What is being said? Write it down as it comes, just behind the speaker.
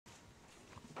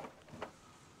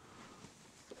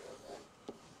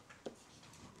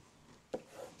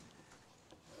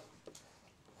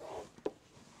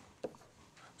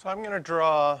So I'm going to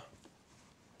draw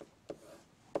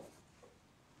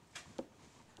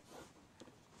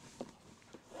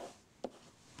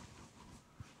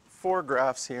four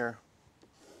graphs here.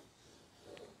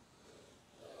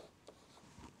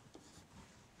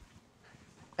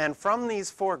 And from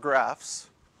these four graphs,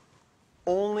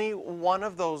 only one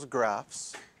of those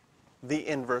graphs, the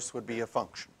inverse would be a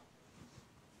function.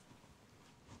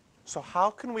 So how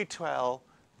can we tell,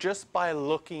 just by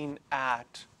looking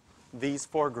at these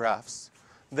four graphs,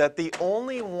 that the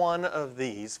only one of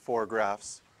these four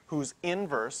graphs whose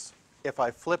inverse, if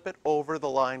I flip it over the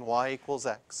line y equals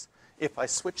x, if I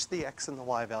switch the x and the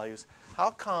y values,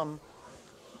 how come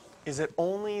is it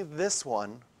only this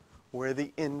one where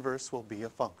the inverse will be a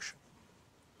function?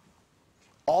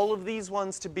 All of these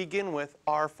ones to begin with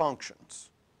are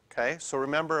functions. Okay, so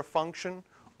remember a function,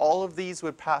 all of these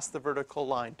would pass the vertical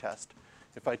line test.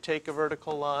 If I take a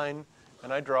vertical line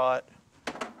and I draw it,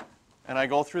 and I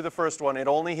go through the first one, it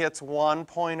only hits one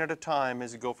point at a time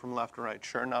as you go from left to right.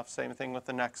 Sure enough, same thing with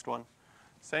the next one.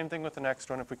 Same thing with the next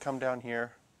one. If we come down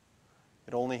here,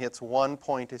 it only hits one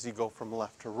point as you go from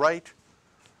left to right.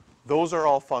 Those are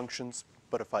all functions,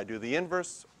 but if I do the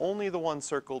inverse, only the one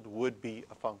circled would be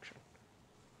a function.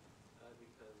 Because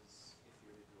if you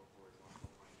were to do a horizontal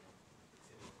line,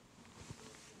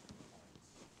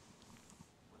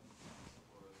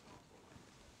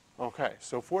 Okay,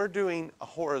 so if we're doing a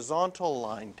horizontal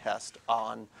line test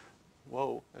on,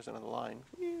 whoa, there's another line.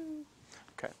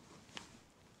 Okay.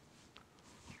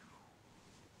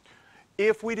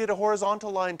 If we did a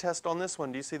horizontal line test on this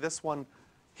one, do you see this one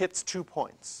hits 2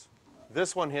 points?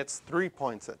 This one hits 3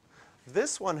 points.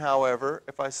 This one, however,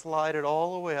 if I slide it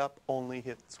all the way up, only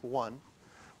hits 1.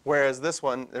 Whereas this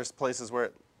one, there's places where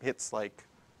it hits like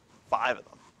 5 of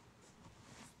them.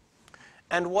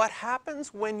 And what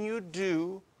happens when you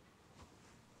do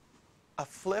a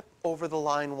flip over the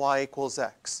line y equals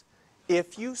x?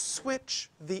 If you switch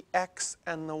the x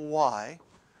and the y,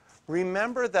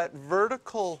 remember that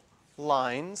vertical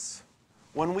lines,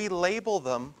 when we label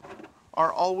them,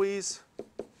 are always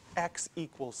x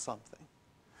equals something.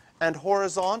 And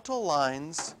horizontal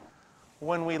lines,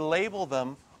 when we label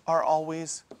them, are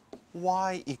always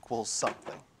y equals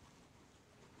something.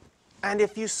 And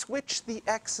if you switch the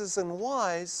x's and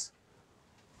y's,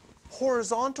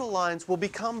 horizontal lines will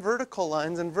become vertical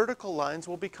lines, and vertical lines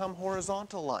will become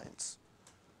horizontal lines.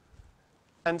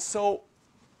 And so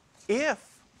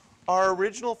if our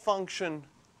original function,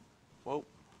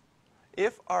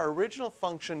 if our original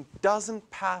function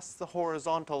doesn't pass the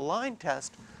horizontal line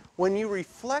test, when you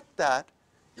reflect that,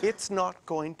 it's not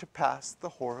going to pass the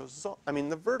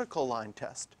the vertical line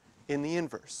test in the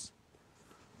inverse.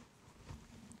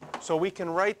 So we can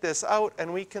write this out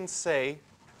and we can say,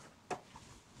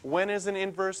 when is an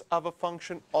inverse of a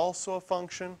function also a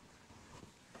function?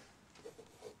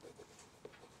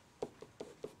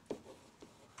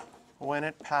 When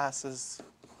it passes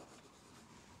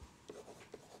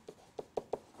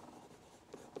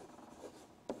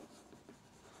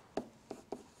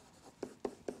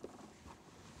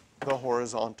the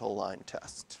horizontal line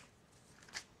test.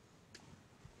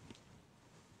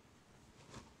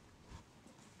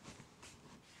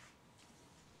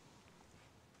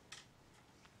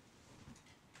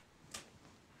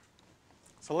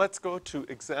 So let's go to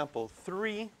example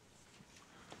 3.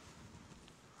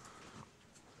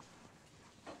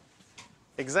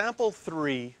 Example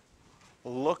 3,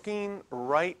 looking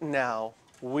right now,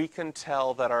 we can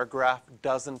tell that our graph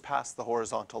doesn't pass the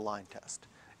horizontal line test.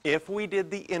 If we did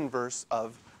the inverse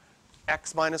of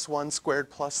x minus 1 squared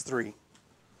plus 3,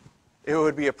 it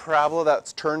would be a parabola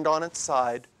that's turned on its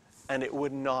side, and it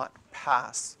would not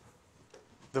pass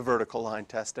the vertical line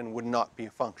test and would not be a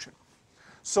function.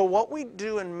 So what we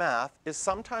do in math is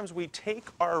sometimes we take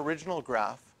our original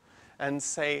graph and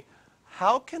say,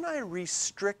 how can I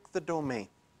restrict the domain?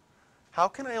 How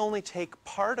can I only take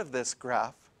part of this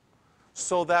graph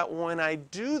so that when I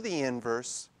do the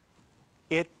inverse,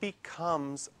 it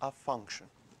becomes a function?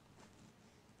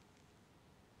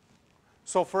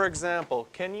 So for example,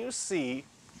 can you see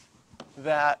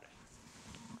that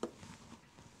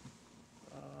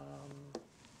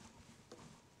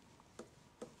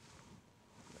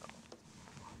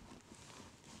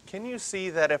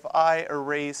if I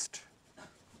erased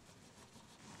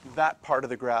that part of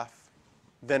the graph,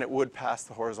 then it would pass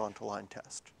the horizontal line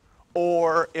test?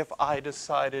 Or if I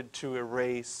decided to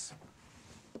erase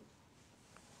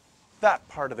that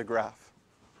part of the graph,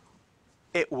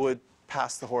 it would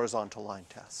pass the horizontal line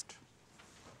test?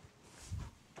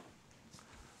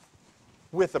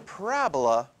 With a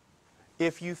parabola,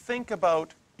 if you think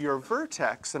about your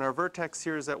vertex, and our vertex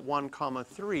here is at 1,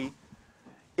 3,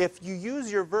 if you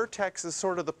use your vertex as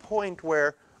sort of the point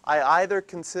where I either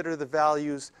consider the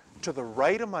values to the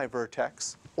right of my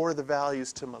vertex or the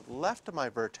values to the left of my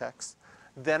vertex,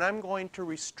 then I'm going to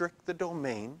restrict the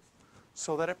domain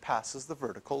so that it passes the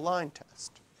vertical line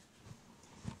test.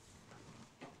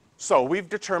 So we've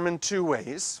determined two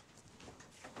ways.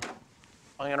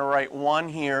 I'm going to write one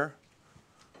here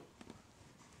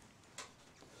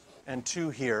and two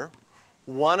here.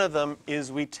 One of them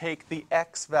is we take the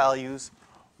x values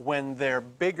when they're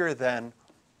bigger than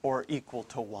or equal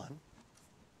to 1.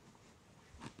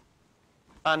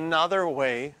 Another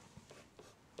way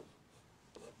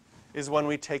is when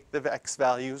we take the x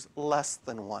values less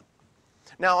than 1.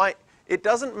 Now, it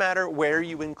doesn't matter where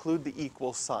you include the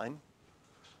equal sign,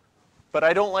 but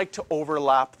I don't like to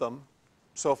overlap them.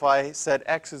 So if I said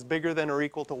x is bigger than or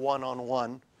equal to 1 on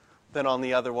one, then on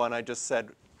the other one I just said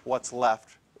what's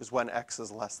left is when x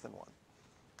is less than 1.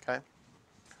 Okay?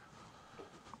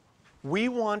 We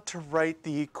want to write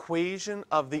the equation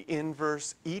of the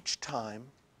inverse each time,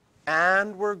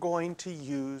 and we're going to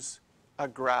use a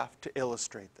graph to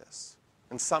illustrate this.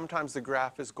 And sometimes the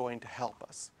graph is going to help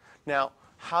us. Now,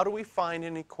 how do we find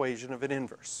an equation of an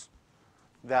inverse?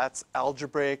 That's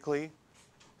algebraically,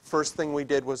 first thing we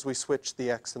did was we switched the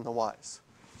x and the y's.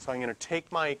 So I'm going to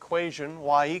take my equation,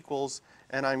 y equals,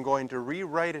 and I'm going to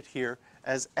rewrite it here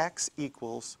as x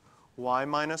equals y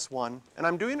minus 1. And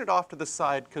I'm doing it off to the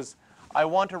side because I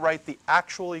want to write the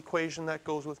actual equation that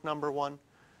goes with number 1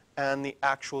 and the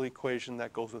actual equation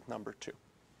that goes with number 2.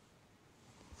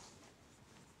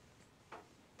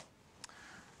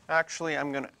 Actually,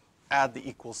 I'm going to add the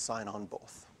equal sign on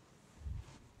both.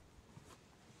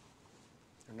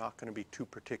 They're not going to be too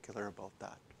particular about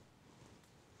that.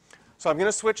 So I'm going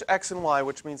to switch x and y,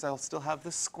 which means I'll still have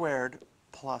this squared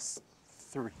plus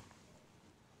 3.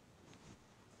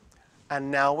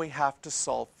 And now we have to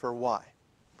solve for y.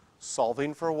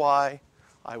 Solving for y,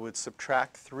 I would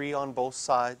subtract 3 on both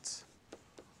sides.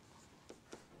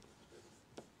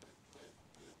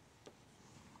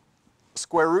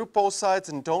 Square root both sides,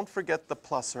 and don't forget the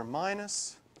plus or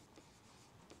minus.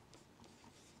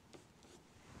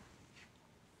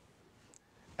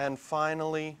 And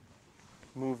finally,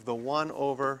 move the 1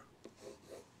 over.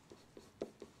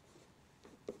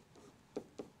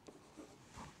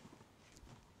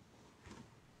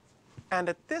 And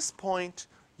at this point,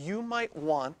 you might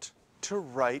want to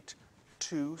write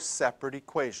two separate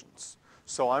equations.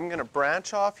 So I'm going to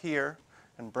branch off here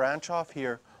and branch off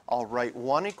here. I'll write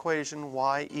one equation,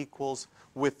 y equals,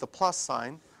 with the plus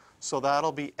sign. So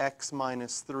that'll be x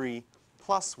minus 3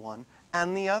 plus 1.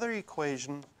 And the other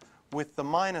equation with the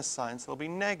minus sign, so it'll be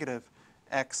negative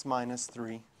x minus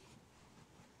 3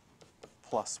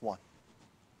 plus 1.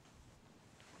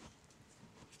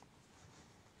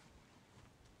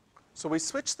 So we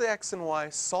switch the x and y,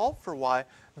 solve for y.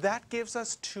 That gives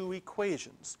us two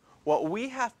equations. What we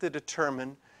have to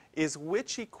determine is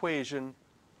which equation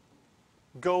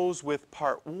goes with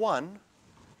part 1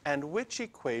 and which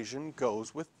equation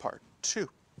goes with part 2.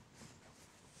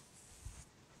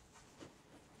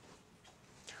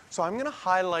 So I'm going to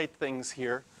highlight things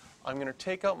here. I'm going to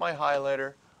take out my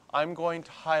highlighter. I'm going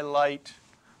to highlight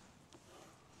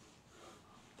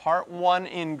part 1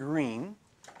 in green,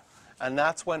 and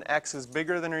that's when x is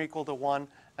bigger than or equal to 1.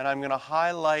 And I'm going to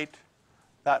highlight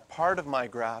that part of my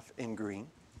graph in green.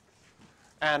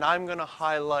 And I'm going to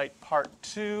highlight part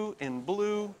 2 in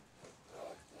blue.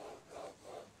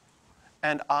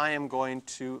 And I am going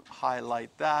to highlight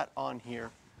that on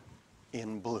here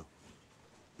in blue.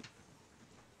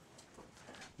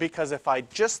 Because if I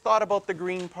just thought about the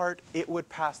green part, it would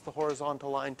pass the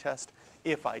horizontal line test.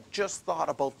 If I just thought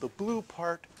about the blue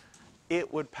part,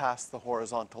 it would pass the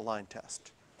horizontal line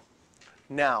test.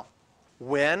 Now,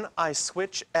 when I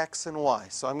switch x and y,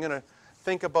 so I'm going to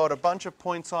think about a bunch of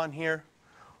points on here.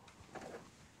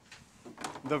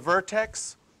 The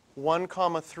vertex, 1,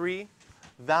 3,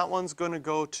 that one's going to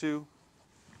go to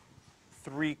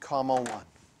 3, 1.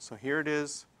 So here it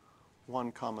is,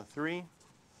 1, 3.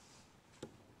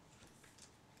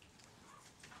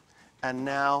 And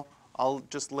now I'll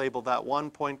just label that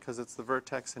 1 point because it's the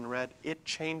vertex in red. It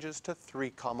changes to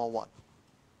 3, 1.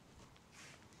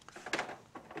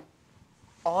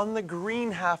 On the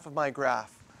green half of my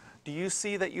graph, do you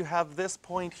see that you have this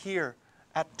point here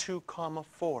at 2,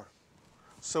 4?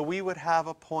 So we would have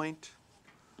a point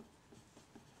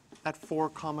at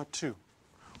 4, 2.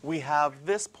 We have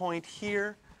this point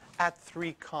here at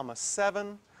 3,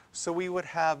 7. So we would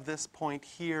have this point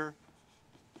here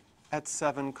at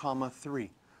 7, 3.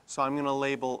 So I'm going to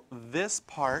label this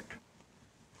part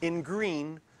in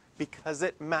green because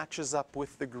it matches up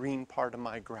with the green part of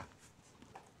my graph.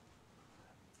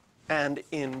 And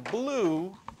in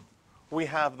blue, we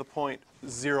have the point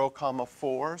 0,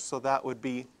 4, so that would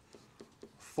be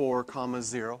 4,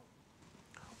 0.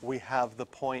 We have the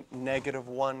point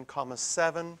 -1,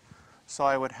 7, so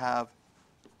I would have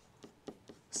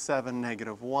 7,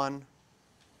 -1.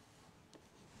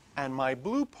 And my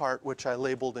blue part, which I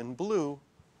labeled in blue,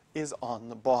 is on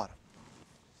the bottom.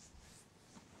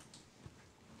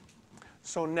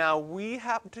 So now we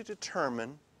have to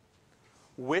determine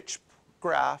which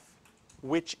graph,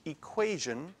 which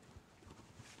equation,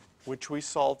 which we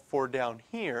solved for down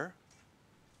here,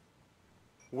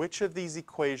 which of these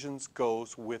equations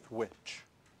goes with which.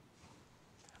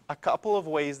 A couple of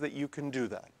ways that you can do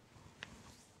that.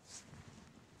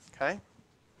 Okay?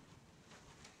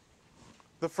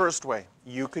 The first way,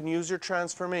 you can use your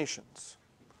transformations.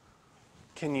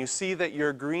 Can you see that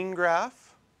your green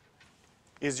graph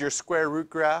is your square root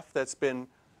graph that's been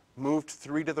moved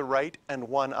 3 to the right and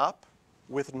 1 up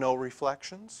with no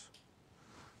reflections?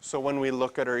 So when we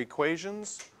look at our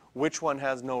equations, which one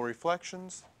has no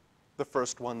reflections? The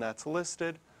first one that's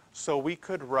listed. So we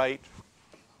could write,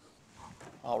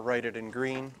 I'll write it in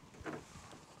green,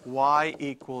 y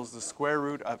equals the square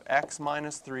root of x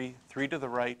minus 3, 3 to the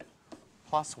right,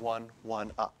 plus 1,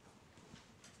 1 up.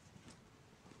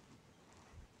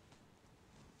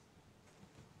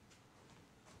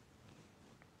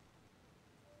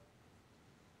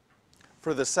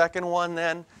 For the second one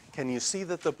then, can you see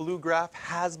that the blue graph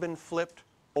has been flipped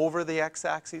over the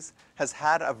x-axis, has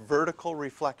had a vertical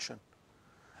reflection?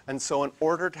 And so in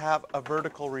order to have a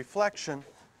vertical reflection,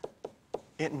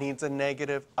 it needs a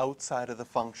negative outside of the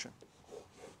function.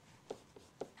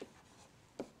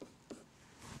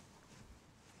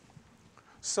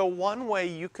 So one way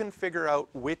you can figure out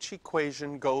which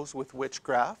equation goes with which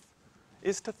graph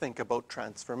is to think about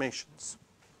transformations.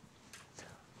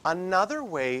 Another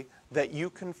way that you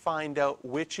can find out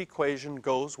which equation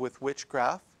goes with which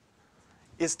graph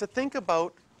is to think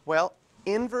about, well,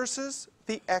 inverses,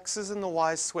 the x's and the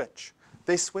y's switch.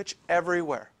 They switch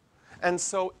everywhere. And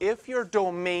so if your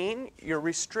domain, your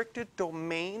restricted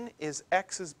domain is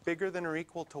x is bigger than or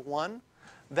equal to 1,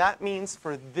 that means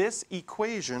for this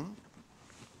equation,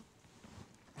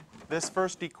 this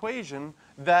first equation,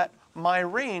 that my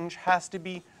range has to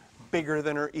be bigger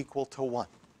than or equal to 1.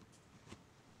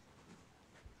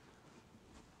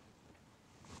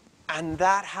 And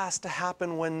that has to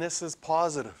happen when this is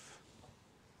positive.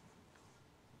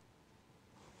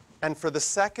 And for the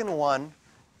second one,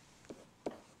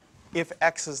 if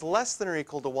x is less than or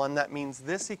equal to 1, that means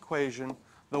this equation,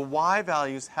 the y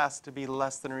values has to be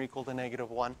less than or equal to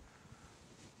 -1.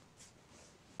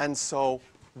 And so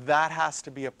that has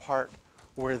to be a part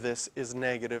where this is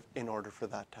negative in order for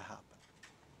that to happen.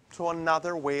 So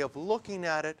another way of looking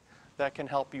at it that can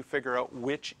help you figure out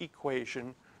which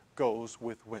equation goes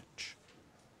with which.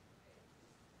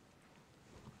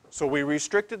 So we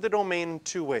restricted the domain in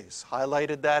 2 ways.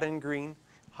 Highlighted that in green,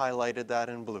 highlighted that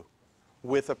in blue.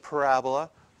 With a parabola,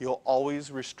 you'll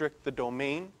always restrict the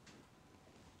domain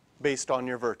based on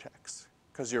your vertex,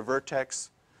 because your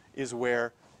vertex is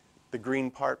where the green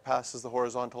part passes the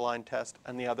horizontal line test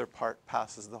and the other part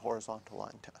passes the horizontal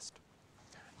line test.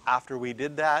 After we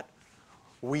did that,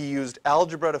 we used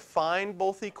algebra to find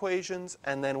both equations,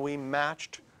 and then we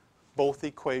matched both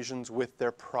equations with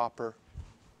their proper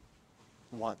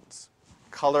ones.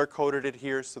 Color-coded it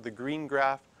here, so the green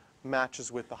graph matches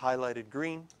with the highlighted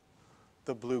green.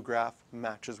 The blue graph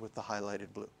matches with the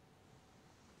highlighted blue.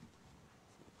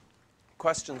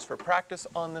 Questions for practice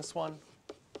on this one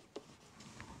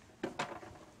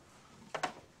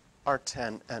are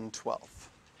 10 and 12.